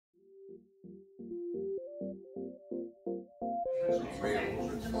Hello,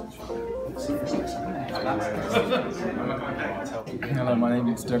 my name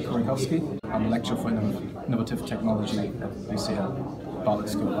is Dirk Korikowski. I'm a lecturer for innovative technology at UCL, Bartlett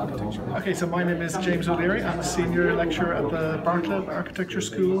School of Architecture. Okay, so my name is James O'Leary. I'm a senior lecturer at the Bartlett Architecture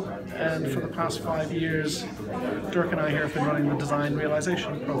School, and for the past 5 years, Dirk and I here have been running the Design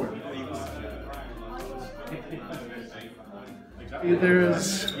Realisation Programme.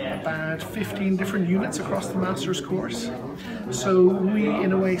 There's about 15 different units across the master's course, so we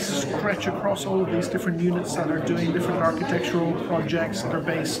in a way stretch across all of these different units that are doing different architectural projects that are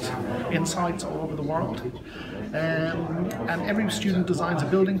based in sites all over the world. And every student designs a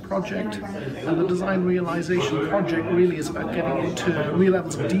building project, and the Design Realisation project really is about getting into real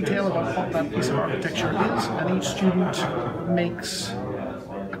levels of detail about what that piece of architecture is, and each student makes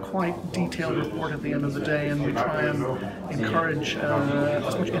quite detailed report at the end of the day, and we try and encourage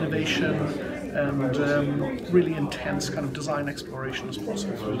as much innovation and really intense kind of design exploration as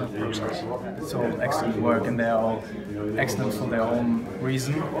possible through that process. It's all excellent work, and they're all excellent for their own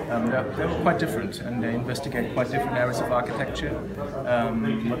reason. They're all quite different, and they investigate quite different areas of architecture,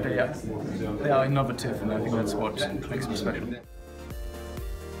 but they are innovative, and I think that's what makes them special.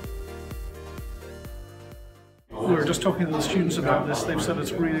 We were just talking to the students about this. They've said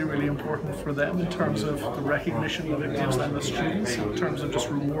it's really, really important for them in terms of the recognition that it gives them as students, in terms of just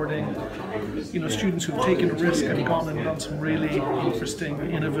rewarding, students who've taken a risk and gone and done some really interesting,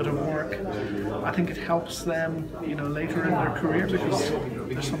 innovative work. I think it helps them, later in their career, because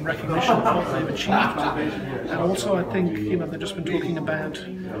there's some recognition of what they've achieved. And also, I think, they've just been talking about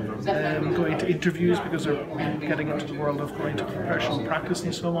going to interviews, because they're getting into the world of going to professional practice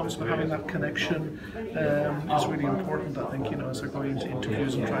and so on. So having that connection is really important, I think, as they're going into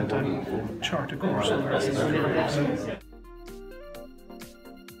interviews and trying to chart a course in their careers.